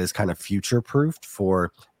that is kind of future-proofed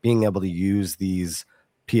for being able to use these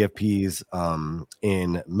PFPs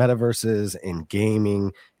in metaverses, in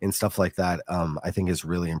gaming, in stuff like that, I think is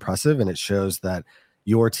really impressive. And it shows that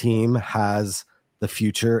your team has the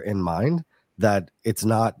future in mind, that it's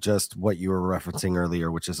not just what you were referencing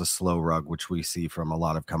earlier, which is a slow rug, which we see from a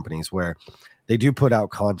lot of companies where they do put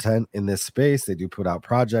out content in this space, they do put out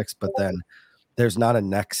projects, but then there's not a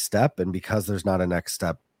next step. And because there's not a next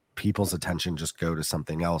step, people's attention just go to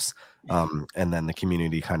something else. And then the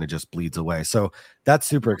community kind of just bleeds away. So that's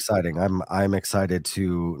super exciting. I'm excited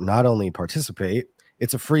to not only participate,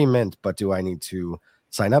 it's a free mint, but do I need to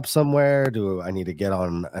sign up somewhere? Do I need to get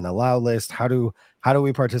on an allow list? How do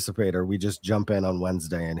we participate? Or we just jump in on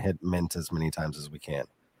Wednesday and hit mint as many times as we can?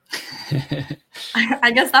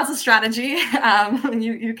 I guess that's a strategy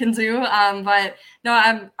you can do. But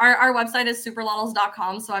no, our website is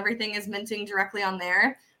superlotls.com. So everything is minting directly on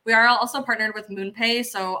there. We are also partnered with MoonPay.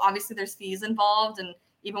 So obviously there's fees involved. And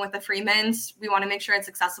even with the free mint, we want to make sure it's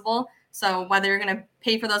accessible. So whether you're going to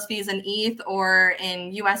pay for those fees in ETH or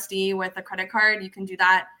in USD with a credit card, you can do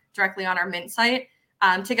that directly on our mint site.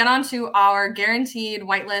 To get onto our guaranteed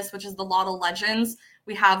whitelist, which is the Lotl Legends,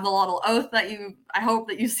 we have the Lotl Oath that I hope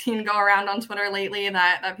that you've seen go around on Twitter lately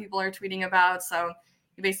that people are tweeting about. So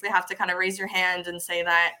you basically have to kind of raise your hand and say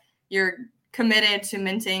that you're committed to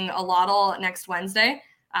minting a Lotl next Wednesday.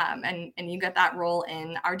 and you get that role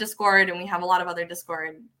in our Discord, and we have a lot of other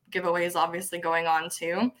Discord giveaways obviously going on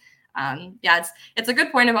too. Yeah, it's a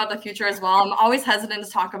good point about the future as well. I'm always hesitant to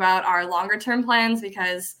talk about our longer term plans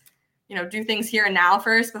because, you know, do things here and now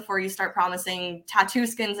first before you start promising tattoo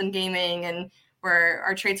skins in gaming, and where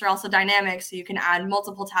our traits are also dynamic, so you can add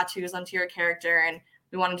multiple tattoos onto your character. And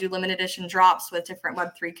we want to do limited edition drops with different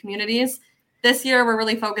Web3 communities. This year, we're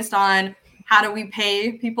really focused on how do we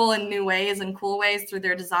pay people in new ways and cool ways through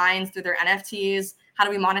their designs, through their NFTs? How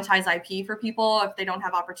do we monetize IP for people if they don't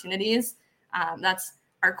have opportunities? That's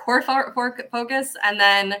our core focus. And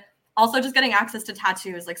then also just getting access to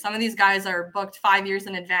tattoos. Like some of these guys are booked 5 years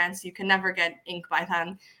in advance. You can never get ink by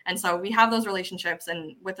them. And so we have those relationships.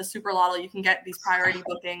 And with the Super Lotto, you can get these priority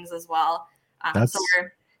bookings as well. So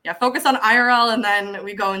we're focus on IRL, and then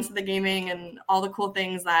we go into the gaming and all the cool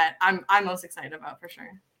things that I'm most excited about for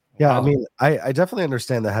sure. Yeah, I mean, I definitely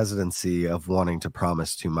understand the hesitancy of wanting to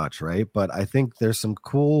promise too much, right? But I think there's some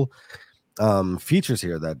cool features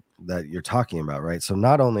here that you're talking about, right? So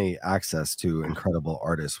not only access to incredible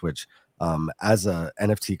artists, which as a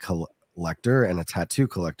NFT collector and a tattoo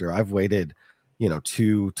collector, I've waited,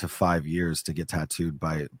 2 to 5 years to get tattooed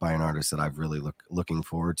by an artist that I've really looking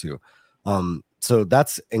forward to. So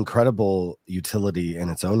that's incredible utility in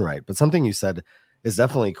its own right. But something you said is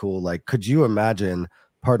definitely cool. Like, could you imagine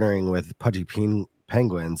partnering with Pudgy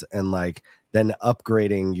Penguins and like then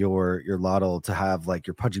upgrading your Lotto to have like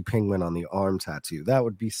your Pudgy Penguin on the arm tattoo? That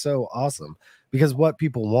would be so awesome, because what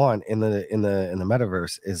people want in the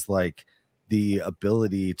metaverse is like the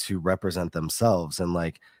ability to represent themselves and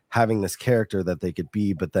like having this character that they could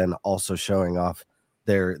be, but then also showing off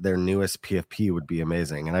their newest PFP would be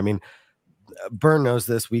amazing. And I mean, Burn knows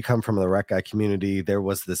this. We come from the Rec Guy community. There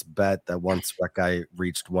was this bet that once Rec Guy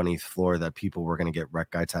reached 20th floor that people were going to get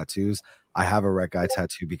Rec Guy tattoos. I have a Rec Guy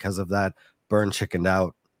tattoo because of that. Burn chickened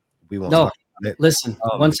out. We won't talk about it. Listen,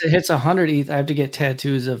 once it hits 100 ETH, I have to get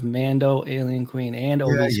tattoos of Mando, Alien Queen, and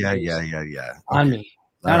Obi's yeah. On me.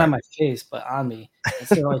 Not on my face, but on me.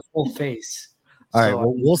 It's like full face. All right,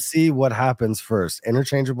 well, we'll see what happens first.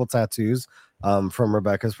 Interchangeable tattoos from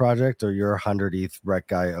Rebecca's project, or your 100 ETH Rec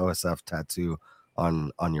Guy OSF tattoo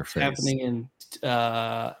on your face. Happening in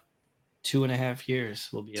 2.5 years.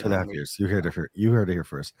 Will be 2.5 years. You heard it here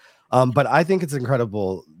first. But I think it's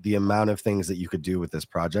incredible the amount of things that you could do with this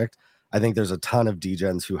project. I think there's a ton of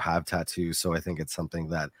degens who have tattoos, so I think it's something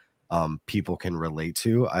that people can relate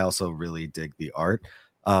to. I also really dig the art.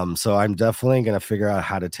 So I'm definitely going to figure out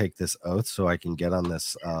how to take this oath so I can get on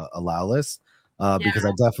this allow list because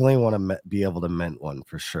I definitely want to be able to mint one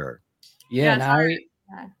for sure. Yeah.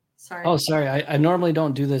 Sorry. Oh, sorry. I normally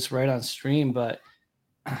don't do this right on stream, but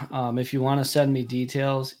if you want to send me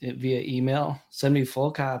details via email, send me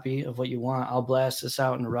full copy of what you want. I'll blast this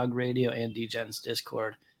out in Rug Radio and DGen's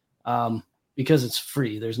Discord because it's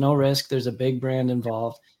free. There's no risk. There's a big brand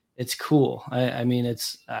involved. It's cool. I mean,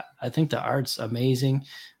 it's. I think the art's amazing,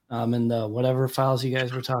 and the whatever files you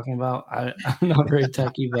guys were talking about. I'm not very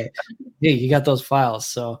techie, but hey, you got those files.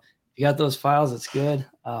 So if you got those files, it's good.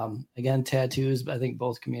 Again, tattoos. I think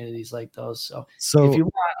both communities like those. So if you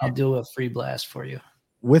want, I'll do a free blast for you.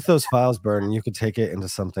 With those files, Burn, you could take it into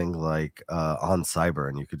something like on Cyber,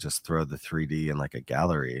 and you could just throw the 3D in like a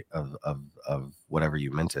gallery of whatever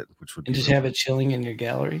you minted, which would and just have it chilling in your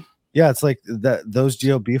gallery. Yeah, it's like that. Those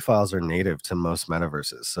GOB files are native to most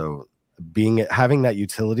metaverses, so having that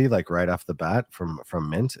utility like right off the bat from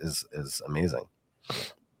Mint is amazing.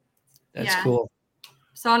 That's cool.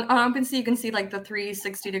 So on OpenSea, you can see like the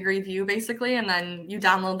 360-degree view basically, and then you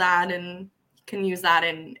download that and can use that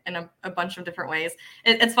in a bunch of different ways.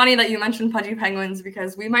 It's funny that you mentioned Pudgy Penguins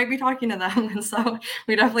because we might be talking to them, and so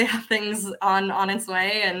we definitely have things on its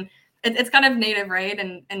way, and it's kind of native, right?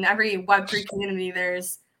 And in every Web3 community,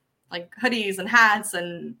 there's like hoodies and hats,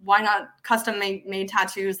 and why not custom made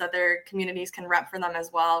tattoos that their communities can rep for them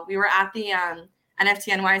as well. We were at the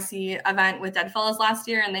NFT NYC event with Deadfellas last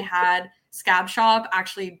year, and they had Scab Shop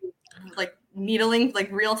actually like needling, like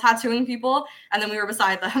real tattooing people, and then we were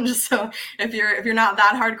beside them. Just so if you're not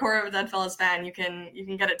that hardcore of a Deadfellas fan, you can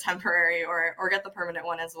get it temporary or get the permanent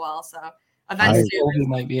one as well. So events you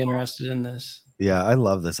might be interested in this. Yeah, I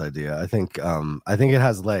love this idea. I think it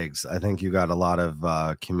has legs. I think you got a lot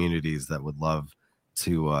of communities that would love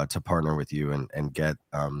to partner with you and get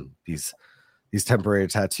these temporary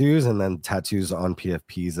tattoos and then tattoos on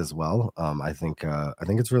PFPs as well. I think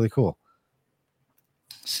it's really cool.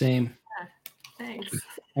 Same. Yeah, thanks.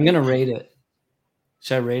 I'm gonna rate it.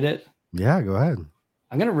 Should I rate it? Yeah, go ahead.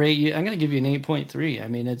 I'm gonna rate you. I'm gonna give you an 8.3. I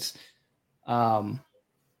mean,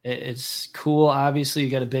 it's cool. Obviously, you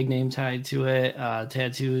got a big name tied to it.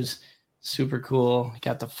 Tattoos super cool.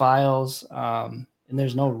 Got the files, and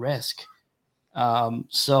there's no risk.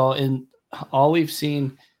 So in all we've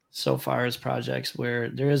seen so far is projects where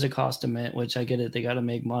there is a cost to mint, which I get it, they got to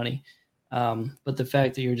make money. But the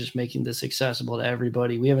fact that you're just making this accessible to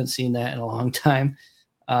everybody, we haven't seen that in a long time.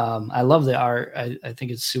 I love the art. I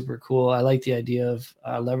think it's super cool. I like the idea of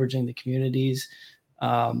leveraging the communities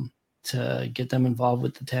to get them involved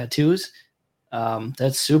with the tattoos.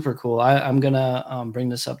 That's super cool. I'm gonna bring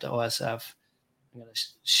this up to OSF. I'm gonna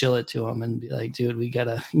shill it to them and be like, dude, we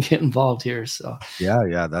gotta get involved here. So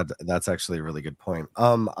yeah, that's actually a really good point.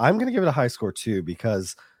 I'm gonna give it a high score too,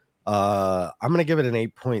 because I'm gonna give it an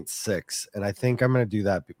 8.6, and I think I'm gonna do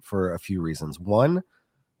that for a few reasons. One,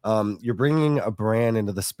 you're bringing a brand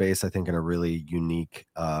into the space, I think, in a really unique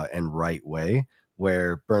and right way,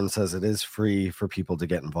 where Burn says it is free for people to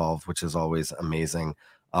get involved, which is always amazing.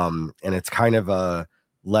 And it's kind of a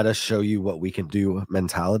let us show you what we can do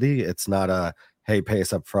mentality. It's not a hey, pay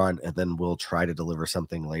us up front and then we'll try to deliver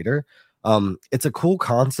something later. It's a cool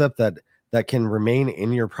concept that can remain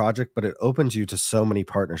in your project, but it opens you to so many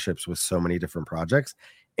partnerships with so many different projects.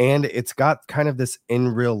 And it's got kind of this in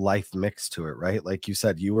real life mix to it, right? Like you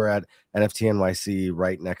said, you were at NFT NYC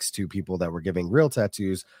right next to people that were giving real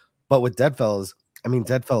tattoos. But with Deadfellas,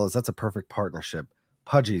 that's a perfect partnership.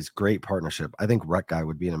 Pudgy's great partnership. I think Rec Guy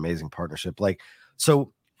would be an amazing partnership. Like,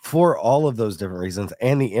 so for all of those different reasons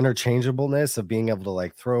and the interchangeableness of being able to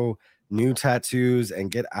like throw new tattoos and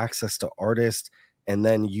get access to artists, and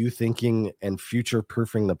then you thinking and future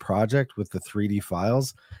proofing the project with the 3D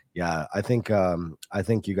files. Yeah, I think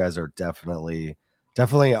you guys are definitely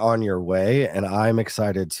on your way, and I'm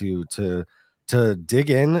excited to dig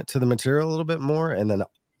in to the material a little bit more, and then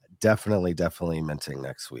definitely minting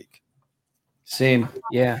next week. Same.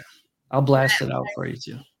 Yeah. I'll blast it out for you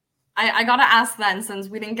too. I gotta ask then, since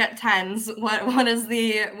we didn't get 10s,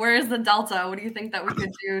 where is the delta? What do you think that we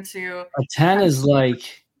could do to a 10 is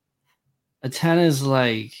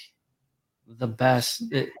like the best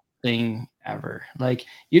thing ever. Like,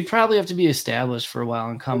 you'd probably have to be established for a while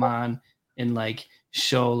and come on and like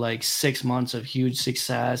show like 6 months of huge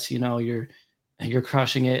success. You know, you're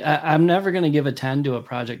crushing it. I'm never gonna give a 10 to a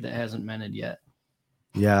project that hasn't minted yet.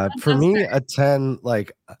 Yeah, for me, a 10,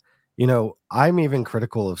 like, you know, I'm even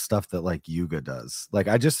critical of stuff that like Yuga does. Like,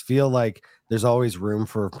 I just feel like there's always room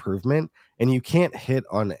for improvement, and you can't hit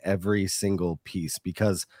on every single piece,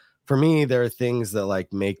 because for me, there are things that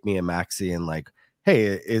like make me a maxi and like, hey,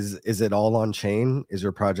 is it all on chain? Is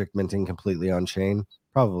your project minting completely on chain?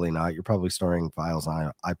 Probably not. You're probably storing files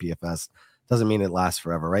on IPFS. Doesn't mean it lasts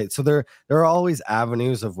forever, right? So there are always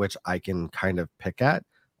avenues of which I can kind of pick at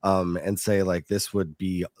and say like this would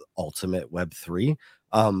be ultimate Web3.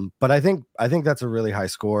 But I think that's a really high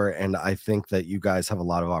score, and I think that you guys have a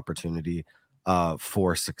lot of opportunity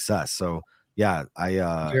for success. So yeah,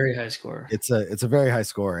 very high score. It's a very high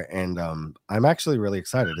score, and I'm actually really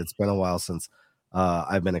excited. It's been a while since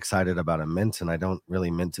I've been excited about a mint, and I don't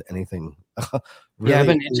really mint anything. Really, I've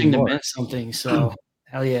been itching to mint something, so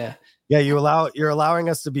hell yeah. Yeah, you're allowing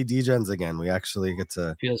us to be DGens again. We actually get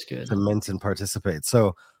to feels good to mint and participate.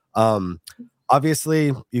 So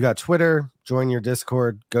obviously you got Twitter, join your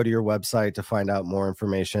Discord, go to your website to find out more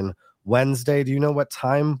information. Wednesday, do you know what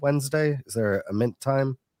time Wednesday? Is there a mint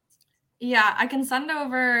time? Yeah, I can send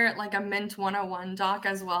over like a Mint 101 doc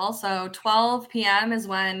as well. So 12 p.m. is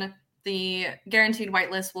when the guaranteed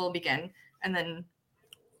whitelist will begin, and then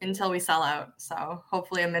until we sell out. So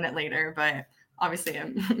hopefully a minute later, but obviously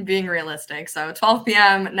I'm being realistic. So 12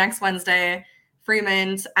 p.m. next Wednesday, free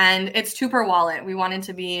mint, and it's 2 per wallet. We want it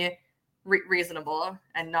to be reasonable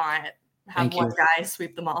and not have one guy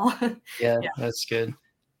sweep them all. Yeah, that's good.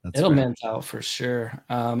 It'll mint out for sure,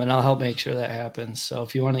 and I'll help make sure that happens. So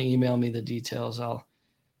if you want to email me the details, we'll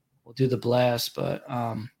do the blast. But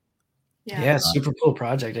yeah, super cool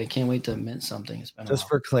project. I can't wait to mint something. It's been just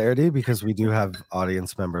for clarity, because we do have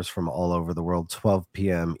audience members from all over the world. 12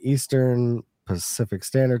 p.m. Eastern, Pacific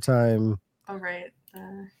Standard Time. Oh, right.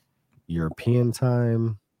 European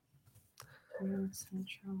time.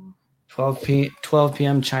 Central. 12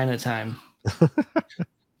 p.m. China time.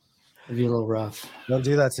 It'd be a little rough. Don't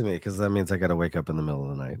do that to me, because that means I got to wake up in the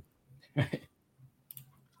middle of the night. Right.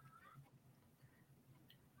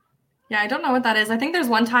 Yeah, I don't know what that is. I think there's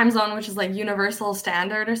one time zone which is like Universal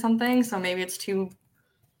Standard or something. So maybe it's 2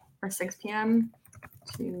 or 6 p.m.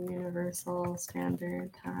 to Universal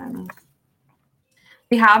Standard Time.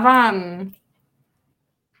 We have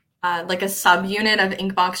like a subunit of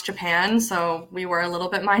Inkbox Japan, so we were a little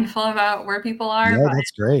bit mindful about where people are. Yeah,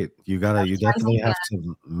 that's great. You definitely have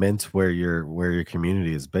to mint where your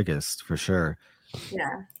community is biggest, for sure.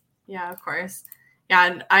 Yeah, of course.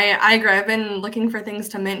 Yeah, I agree. I've been looking for things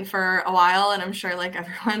to mint for a while, and I'm sure like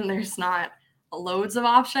everyone, there's not loads of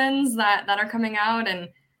options that are coming out. And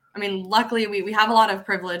I mean, luckily we have a lot of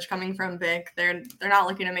privilege coming from BIC. They're not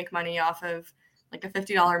looking to make money off of like a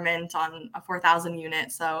 $50 mint on a 4,000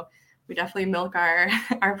 unit. So we definitely milk our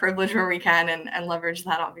privilege where we can and leverage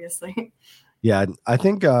that, obviously. Yeah, I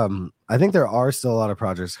think there are still a lot of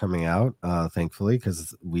projects coming out, thankfully,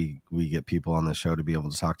 because we get people on the show to be able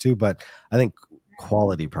to talk to. But I think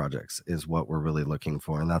quality projects is what we're really looking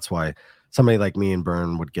for, and that's why somebody like me and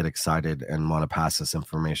Byrne would get excited and want to pass this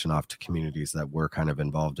information off to communities that we're kind of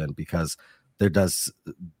involved in, because there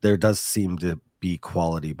does seem to be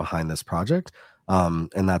quality behind this project,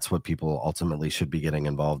 and that's what people ultimately should be getting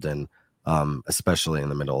involved in, especially in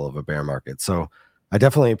the middle of a bear market. So I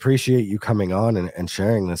definitely appreciate you coming on and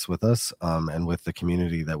sharing this with us, and with the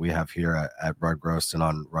community that we have here at RugRoast and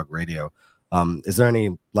on Rug Radio. Is there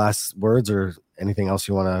any last words or anything else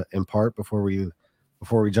you want to impart before we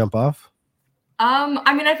jump off?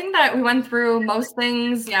 I mean, I think that we went through most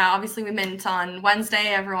things. Yeah, obviously we mint on Wednesday.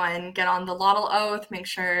 Everyone get on the Laudal Oath. Make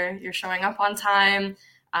sure you're showing up on time.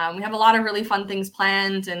 We have a lot of really fun things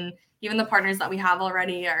planned, and even the partners that we have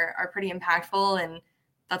already are pretty impactful, and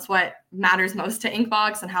that's what matters most to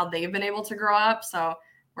Inkbox and how they've been able to grow up. So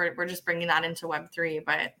we're just bringing that into Web3.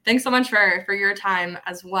 But thanks so much for your time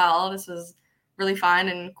as well. This was really fun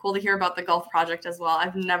and cool to hear about the golf project as well.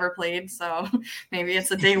 I've never played, so maybe it's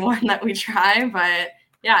a day one that we try. But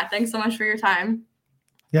yeah, thanks so much for your time.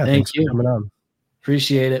 Yeah, thanks for coming on.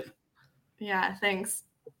 Appreciate it. Yeah, thanks.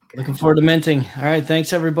 Looking forward to minting. All right,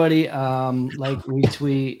 thanks everybody. Like,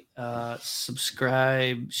 retweet,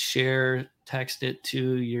 subscribe, share, text it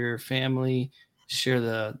to your family,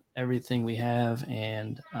 share everything we have,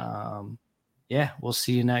 and yeah, we'll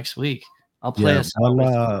see you next week. I'll play us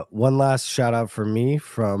one last shout out for me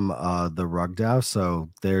from the RugDAO. So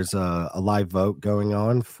there's a live vote going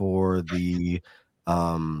on for the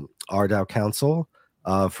RDAO Council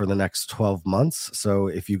for the next 12 months. So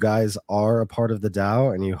if you guys are a part of the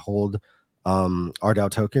DAO and you hold RDAO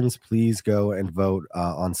tokens, please go and vote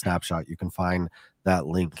on Snapshot. You can find that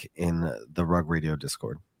link in the Rug Radio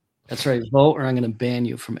Discord. That's right. Vote, or I'm going to ban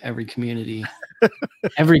you from every community.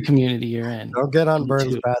 Every community you're in. Don't get on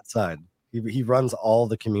Byrne's bad side. He runs all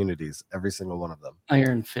the communities, every single one of them.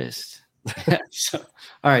 Iron Fist. So,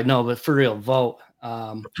 all right, no, but for real, vote.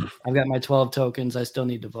 I've got my 12 tokens. I still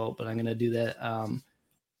need to vote, but I'm going to do that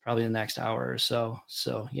probably the next hour or so.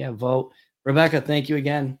 So yeah, vote. Rebecca, thank you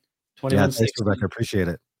again. 21. Yeah, thanks, Rebecca. Appreciate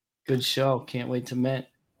it. Good show. Can't wait to mint.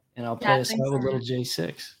 And I'll play us out with little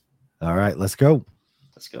J6. All right, let's go.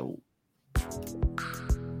 Let's go.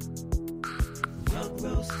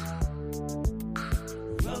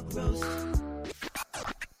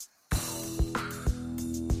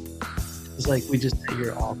 It's like we just sit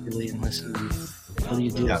here awkwardly and listen to you. What do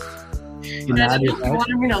you do? Yeah. You nod your head.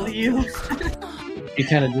 wanted me to leave. You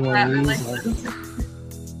kind of do one of these.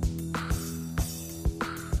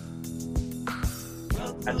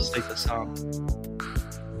 I just like the song.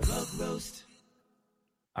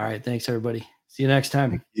 All right. Thanks, everybody. See you next time.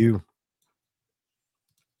 Thank you.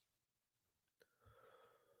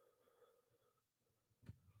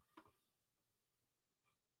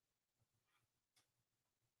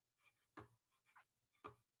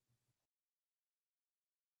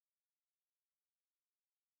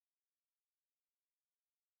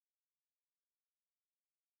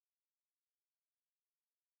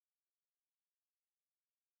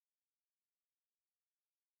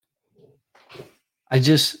 I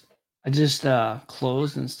just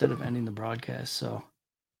closed instead of ending the broadcast, so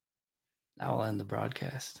now I'll end the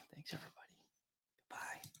broadcast. Thanks, everybody.